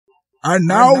And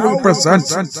now we present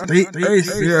the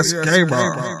Atheist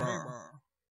Gamer.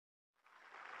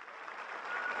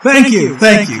 Thank you.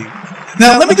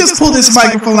 Now let me just pull this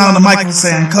microphone out of the microphone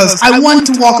stand because I want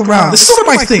to walk around. It's sort of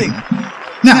my thing.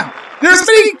 Now, there's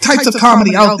many types of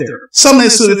comedy out there. Some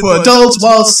is suited for adults,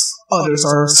 whilst others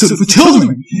are suited for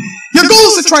children. Your goal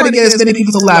is to try to get as many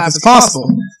people to laugh as possible.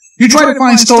 You try to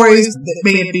find stories that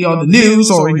may be on the news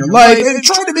or in your life, and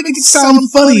try to make it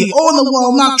sound funny, all the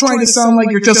while not trying to sound like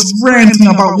you're just ranting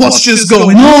about what's just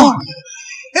going on.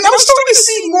 And I'm starting to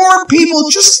see more people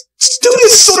just do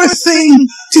this sort of thing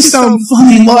to sound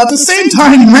funny, while at the same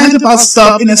time rant about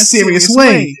stuff in a serious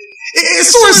way. It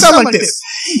sort of sounds like this.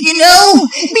 You know,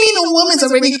 being a woman's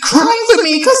already crying for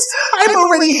me because I'm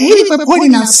already hated for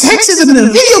pointing out sexism in a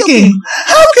video game.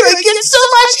 How could I get so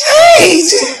much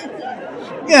hate?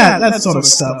 Yeah, that sort of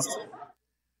stuff.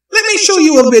 Let me show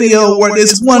you a video where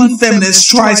this one feminist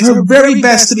tries her very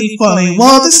best to be funny,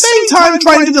 while at the same time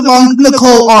trying to debunk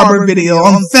Nicole Arbor video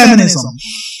on feminism.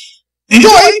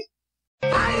 Enjoy!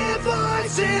 I hear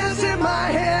voices in my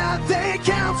head, they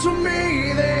counsel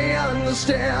me, they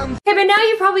understand. Hey, but now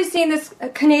you've probably seen this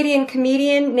Canadian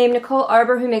comedian named Nicole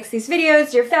Arbor who makes these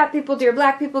videos, dear fat people, dear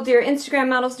black people, dear Instagram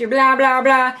models, dear blah blah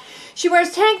blah. She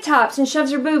wears tank tops and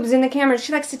shoves her boobs in the camera.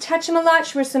 She likes to touch them a lot.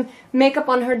 She wears some makeup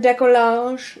on her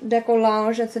décollage.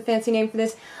 Décollage, that's a fancy name for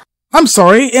this. I'm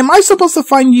sorry, am I supposed to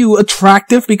find you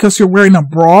attractive because you're wearing a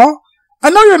bra? I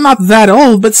know you're not that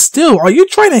old, but still, are you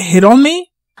trying to hit on me?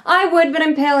 I would, but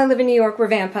I'm pale. I live in New York. We're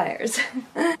vampires.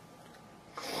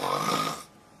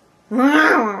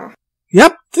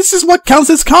 Yep, this is what counts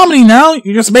as comedy now.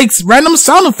 You just make random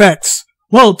sound effects.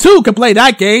 Well, two can play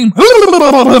that game.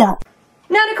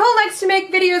 Now, Nicole likes to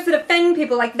make videos that offend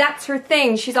people, like that's her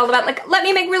thing. She's all about, like, let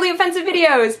me make really offensive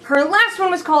videos. Her last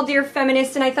one was called Dear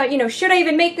Feminist, and I thought, you know, should I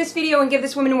even make this video and give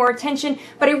this woman more attention?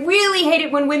 But I really hate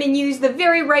it when women use the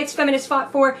very rights feminists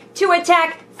fought for to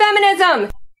attack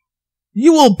feminism.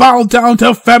 You will bow down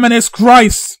to feminist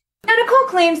Christ. Now, Nicole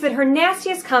claims that her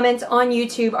nastiest comments on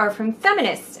YouTube are from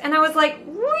feminists, and I was like,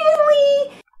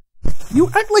 really? You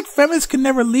act like feminists can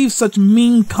never leave such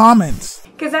mean comments.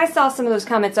 Because I saw some of those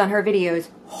comments on her videos.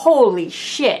 Holy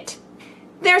shit.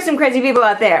 There's some crazy people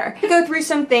out there. Go through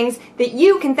some things that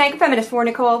you can thank feminists for,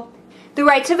 Nicole. The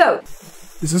right to vote.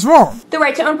 This is wrong. The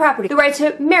right to own property. The right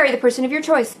to marry the person of your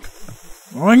choice.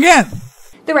 Wrong again.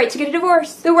 The right to get a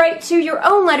divorce. The right to your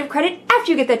own line of credit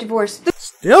after you get that divorce.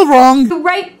 Still wrong. The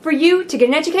right for you to get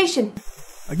an education.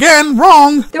 Again,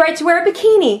 wrong. The right to wear a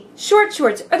bikini, short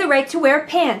shorts, or the right to wear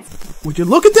pants. Would you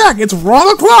look at that? It's wrong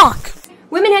o'clock.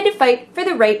 Women had to fight for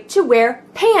the right to wear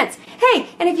pants. Hey,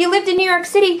 and if you lived in New York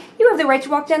City, you have the right to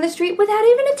walk down the street without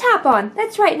even a top on.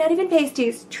 That's right, not even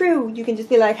pasties. True, you can just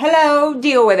be like, hello,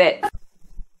 deal with it.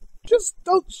 Just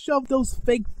don't shove those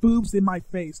fake boobs in my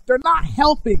face. They're not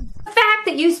helping. The fact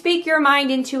that you speak your mind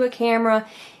into a camera,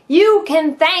 you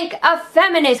can thank a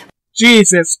feminist.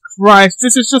 Jesus Christ,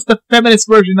 this is just the feminist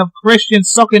version of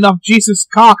Christians sucking off Jesus'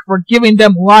 cock for giving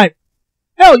them life.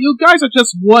 Hell, you guys are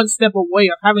just one step away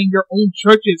of having your own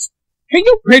churches. Can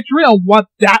you picture it on what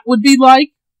that would be like?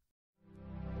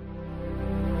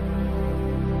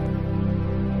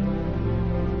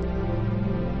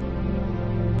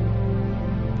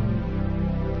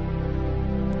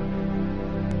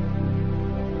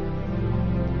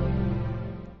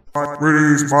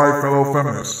 Greetings, my fellow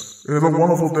feminists. It is a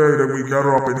wonderful day that we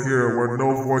gather up in here where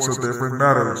no voice is different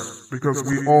matters, because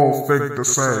we all think the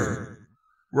same.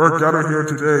 We're gathered here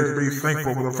today to be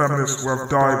thankful for the feminists who have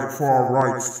died for our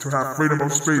rights to have freedom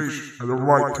of speech and the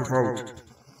right to vote.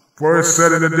 For it's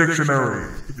said in the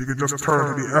dictionary, if you could just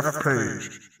turn to the F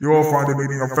page, you will find the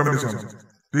meaning of feminism,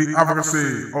 the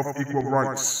advocacy of equal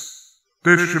rights.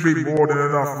 This should be more than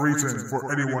enough reason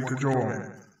for anyone to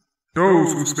join.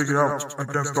 Those who speak out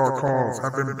against our cause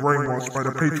have been brainwashed by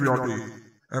the patriarchy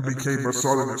and became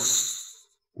misogynists.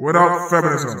 Without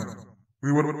feminism,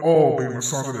 we would all be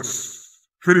misogynists,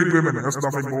 treating women as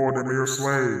nothing more than mere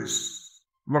slaves.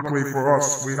 Luckily for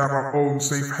us, we have our own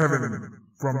safe haven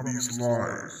from these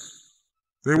lies.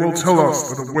 They will tell us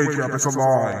that the wage gap is a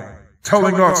lie,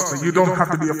 telling us that you don't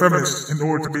have to be a feminist in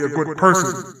order to be a good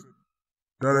person.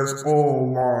 That is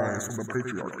all lies from the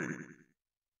patriarchy.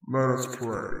 Let us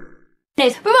pray.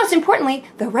 But most importantly,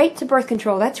 the right to birth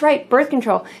control. That's right, birth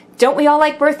control. Don't we all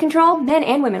like birth control? Men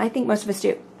and women. I think most of us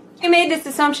do. We made this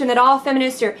assumption that all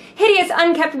feminists are hideous,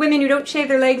 unkept women who don't shave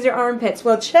their legs or armpits.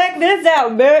 Well, check this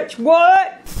out, bitch.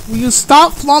 What? Will you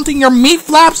stop flaunting your meat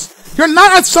flaps? You're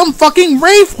not at some fucking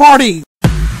rave party!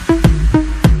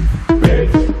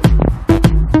 Bitch.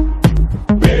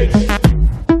 Bitch.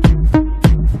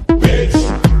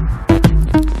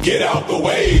 Bitch. Get out the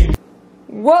way.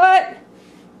 What?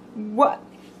 What?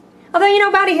 Although, you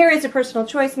know, body hair is a personal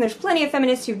choice, and there's plenty of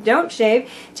feminists who don't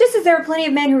shave, just as there are plenty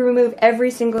of men who remove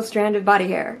every single strand of body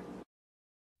hair.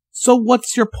 So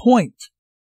what's your point?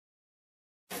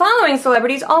 Following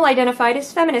celebrities all identified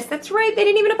as feminists. That's right, they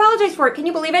didn't even apologize for it. Can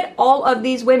you believe it? All of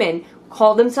these women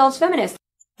call themselves feminists.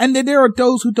 And then there are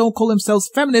those who don't call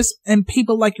themselves feminists, and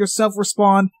people like yourself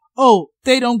respond, oh,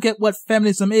 they don't get what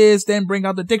feminism is, then bring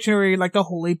out the dictionary like the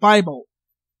Holy Bible.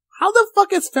 How the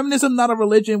fuck is feminism not a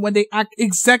religion when they act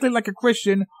exactly like a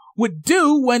Christian would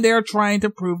do when they are trying to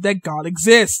prove that God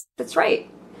exists? That's right.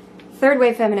 Third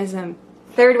wave feminism.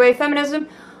 Third wave feminism,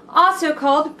 also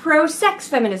called pro-sex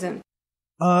feminism.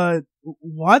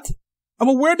 What? I'm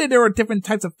aware that there are different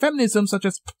types of feminism, such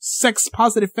as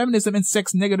sex-positive feminism and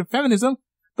sex-negative feminism,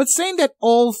 but saying that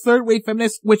all third-wave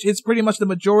feminists, which is pretty much the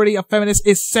majority of feminists,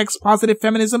 is sex-positive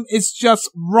feminism is just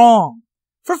wrong.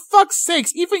 For fuck's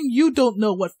sakes, even you don't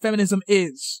know what feminism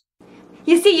is.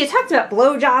 You see, you talked about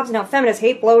blowjobs and how feminists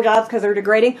hate blowjobs because they're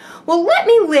degrading. Well, let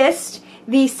me list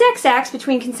the sex acts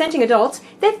between consenting adults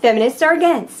that feminists are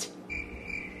against.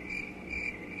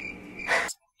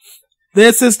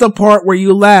 This is the part where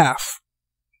you laugh.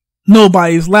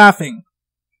 Nobody's laughing.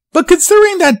 But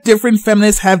considering that different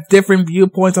feminists have different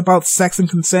viewpoints about sex and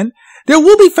consent, there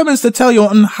will be feminists to tell you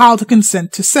on how to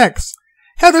consent to sex.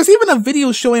 Hell, there's even a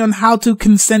video showing on how to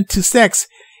consent to sex.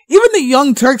 Even the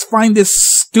young Turks find this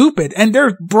stupid, and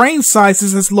their brain size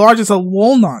is as large as a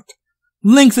walnut.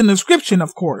 Links in the description,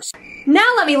 of course.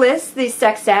 Now let me list the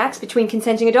sex acts between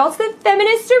consenting adults that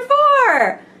feminists are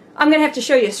for. I'm gonna have to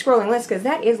show you a scrolling list because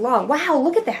that is long. Wow,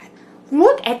 look at that.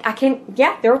 Look at,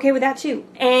 yeah, they're okay with that too.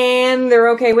 And they're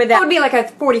okay with that. It would be like a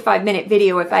 45-minute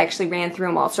video if I actually ran through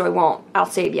them all, so I won't. I'll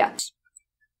save you.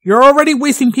 You're already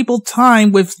wasting people's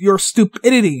time with your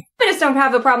stupidity. Feminists don't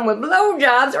have a problem with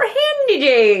blowjobs or handy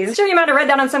days. Sure, you might have read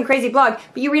that on some crazy blog,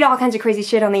 but you read all kinds of crazy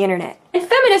shit on the internet. And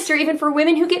feminists are even for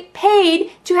women who get paid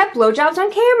to have blowjobs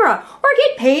on camera, or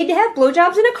get paid to have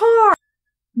blowjobs in a car.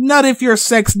 Not if you're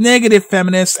sex-negative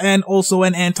feminist and also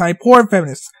an anti-porn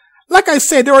feminist. Like I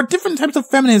said, there are different types of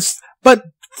feminists, but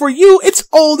for you, it's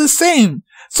all the same.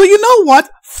 So you know what?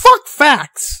 Fuck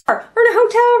facts. Or in a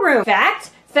hotel room.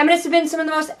 Fact? Feminists have been some of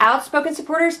the most outspoken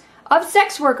supporters of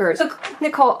sex workers. So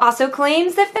Nicole also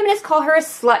claims that feminists call her a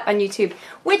slut on YouTube,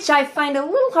 which I find a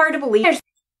little hard to believe.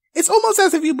 It's almost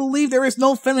as if you believe there is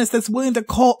no feminist that's willing to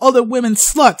call other women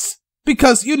sluts.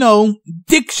 Because, you know,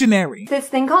 dictionary. This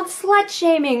thing called slut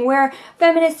shaming, where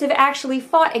feminists have actually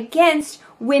fought against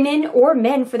women, or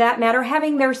men for that matter,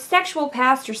 having their sexual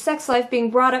past or sex life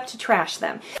being brought up to trash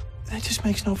them. That just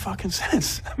makes no fucking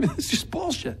sense. I mean, it's just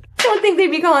bullshit. I don't think they'd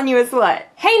be calling you a slut.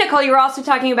 Hey, Nicole, you were also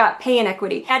talking about pay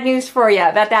inequity. Bad news for you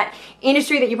about that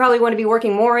industry that you probably want to be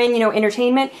working more in, you know,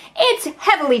 entertainment. It's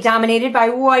heavily dominated by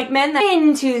white men.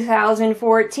 In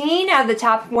 2014, out of the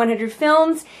top 100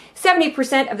 films,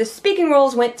 70% of the speaking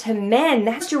roles went to men.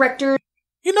 That's directors.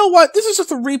 You know what? This is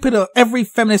just a repeat of every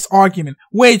feminist argument.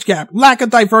 Wage gap, lack of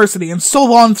diversity, and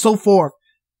so on and so forth.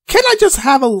 Can I just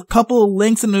have a couple of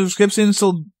links in the description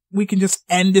so we can just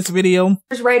end this video?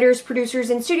 Writers,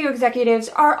 producers, and studio executives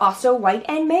are also white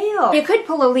and male. You could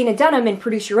pull a Lena Dunham and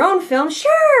produce your own film,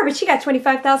 sure, but she got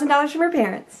 $25,000 from her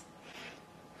parents.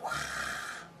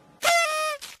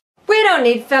 We don't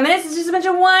need feminists, it's just a bunch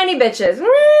of whiny bitches.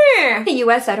 In the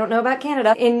US, I don't know about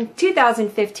Canada. In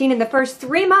 2015, in the first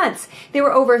 3 months, there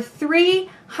were over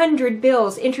 300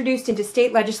 bills introduced into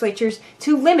state legislatures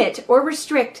to limit or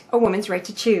restrict a woman's right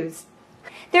to choose.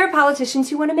 There are politicians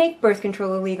who want to make birth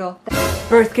control illegal.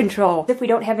 Birth control. If we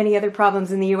don't have any other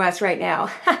problems in the US right now.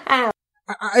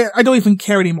 I don't even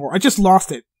care anymore. I just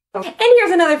lost it. And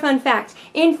here's another fun fact.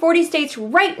 In 40 states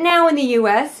right now in the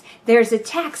US, there's a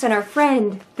tax on our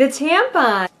friend, the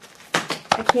tampon.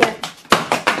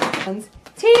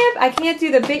 I can't do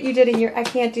the bit you did in your,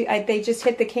 they just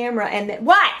hit the camera and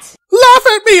what? Laugh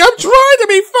at me, I'm trying to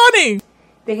be funny!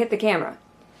 They hit the camera.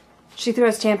 She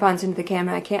throws tampons into the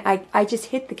camera. I just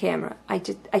hit the camera.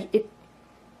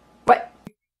 What?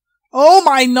 Oh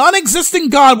my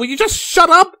non-existent God, will you just shut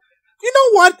up? You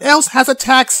know what else has a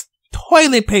tax?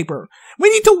 Toilet paper. We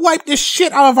need to wipe this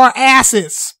shit out of our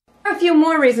asses. There are a few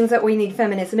more reasons that we need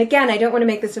feminism. Again, I don't want to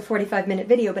make this a 45-minute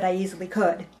video, but I easily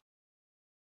could.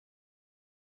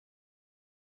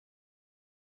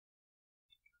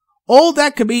 All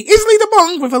that could be easily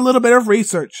debunked with a little bit of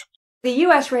research. The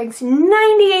US ranks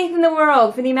 98th in the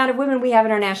world for the amount of women we have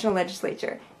in our national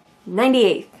legislature.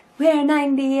 98th. We're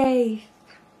 98th.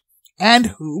 And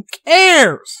who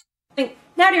cares?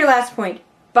 Now to your last point.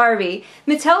 Barbie.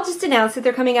 Mattel just announced that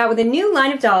they're coming out with a new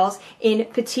line of dolls in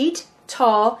petite,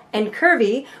 tall, and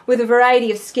curvy with a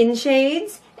variety of skin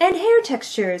shades and hair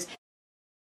textures.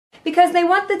 Because they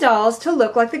want the dolls to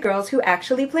look like the girls who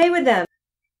actually play with them.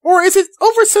 Or is it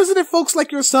oversensitive folks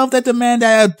like yourself that demand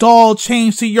that a doll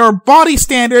change to your body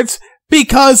standards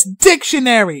because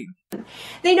dictionary?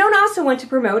 They don't also want to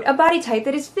promote a body type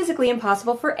that is physically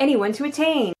impossible for anyone to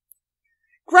attain.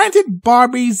 Granted,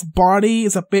 Barbie's body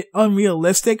is a bit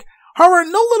unrealistic. However,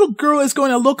 no little girl is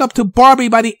going to look up to Barbie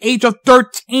by the age of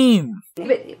 13.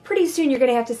 But pretty soon you're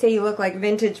going to have to say you look like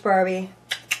vintage Barbie.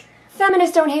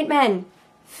 Feminists don't hate men.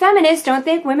 Feminists don't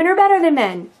think women are better than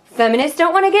men. Feminists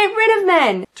don't want to get rid of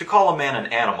men. To call a man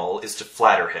an animal is to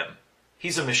flatter him.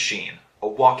 He's a machine, a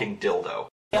walking dildo.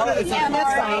 Yeah, that's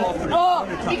right. Oh,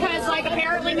 because like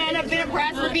apparently men have been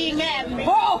impressed with being men.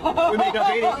 Oh! We make a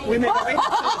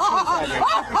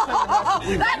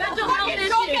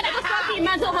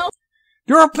mental health.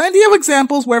 There are plenty of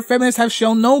examples where feminists have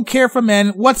shown no care for men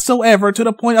whatsoever to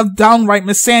the point of downright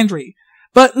misandry.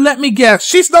 But let me guess,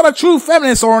 she's not a true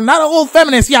feminist or not an old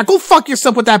feminist. Yeah, go fuck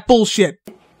yourself with that bullshit.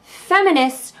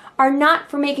 Feminists are not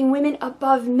for making women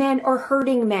above men or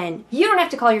hurting men. You don't have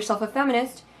to call yourself a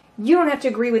feminist. You don't have to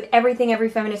agree with everything every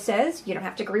feminist says. You don't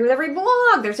have to agree with every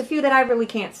blog. There's a few that I really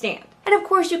can't stand. And of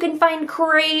course you can find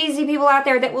crazy people out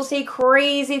there that will say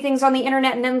crazy things on the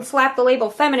internet and then slap the label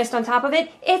feminist on top of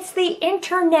it. It's the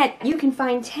internet. You can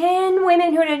find 10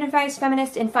 women who identify as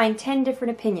feminist and find 10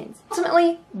 different opinions.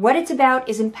 Ultimately, what it's about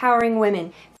is empowering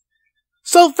women.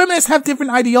 So feminists have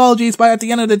different ideologies, but at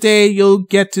the end of the day, you'll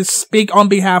get to speak on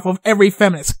behalf of every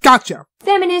feminist. Gotcha!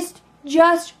 Feminists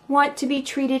just want to be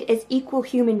treated as equal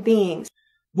human beings.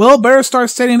 Well, better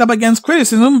start standing up against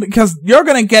criticism because you're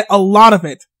gonna get a lot of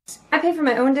it. I pay for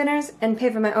my own dinners and pay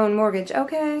for my own mortgage,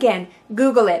 okay? Again,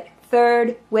 Google it.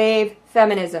 Third wave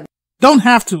feminism. Don't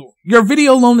have to. Your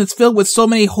video alone is filled with so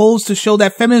many holes to show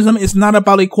that feminism is not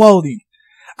about equality.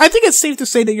 I think it's safe to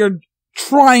say that you're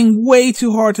trying way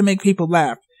too hard to make people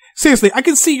laugh. Seriously, I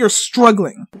can see you're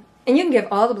struggling. And you can give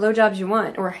all the blowjobs you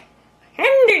want, or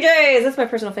Handy J's, that's my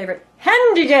personal favorite.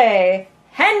 Handy J,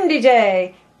 Handy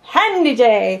J, Handy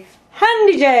J,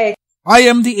 Handy J. I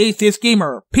am the Atheist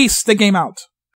Gamer. Peace the game out.